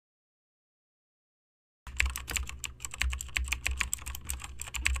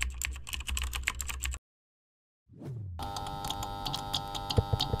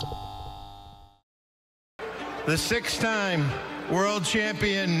the six-time world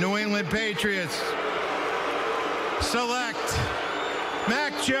champion New England Patriots select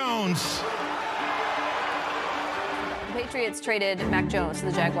Mac Jones. The Patriots traded Mac Jones to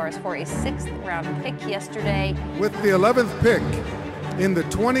the Jaguars for a sixth-round pick yesterday. With the 11th pick in the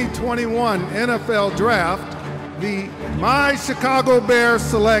 2021 NFL Draft, the My Chicago Bears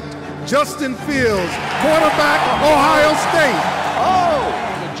select Justin Fields, quarterback, Ohio State.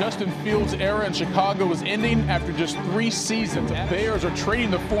 The Justin Fields era in Chicago is ending after just 3 seasons. The Bears are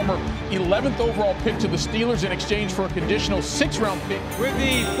trading the former 11th overall pick to the Steelers in exchange for a conditional 6th-round pick. With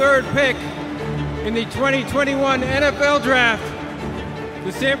the 3rd pick in the 2021 NFL Draft,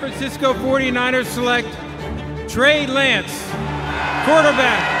 the San Francisco 49ers select Trey Lance,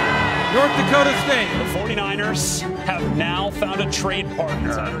 quarterback, North Dakota State. The 49ers have now found a trade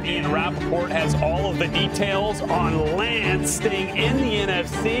partner. Ian Rappaport has all of the details on Lance staying in the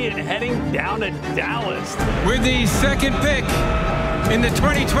NFC and heading down to Dallas. With the 2nd pick in the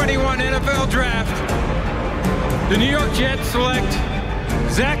 2021 NFL Draft, the New York Jets select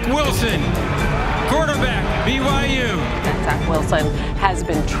Zach Wilson, quarterback, BYU. Zach Wilson has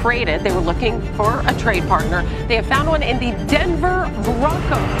been traded. They were looking for a trade partner. They have found one in the Denver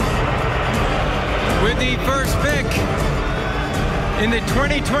Broncos. With the 1st pick in the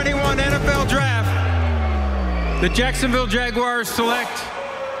 2021 NFL Draft, the Jacksonville Jaguars select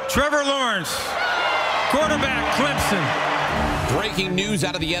Trevor Lawrence, quarterback, Clemson. Breaking news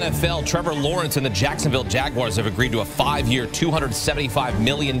out of the NFL, Trevor Lawrence and the Jacksonville Jaguars have agreed to a 5-year, $275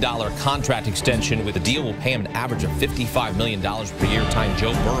 million contract extension, with the deal will pay him an average of $55 million per year, tying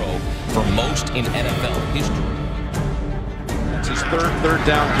Joe Burrow for most in NFL history. It's his third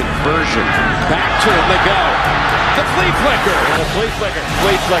down conversion. Back to it they go. The flea flicker. The flea flicker.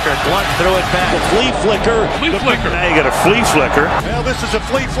 Flea flicker. Blunt threw it back. The flea flicker. Flea flicker. Now you got a flea flicker. Well, this is a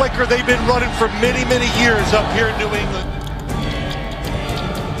flea flicker they've been running for many, many years up here in New England.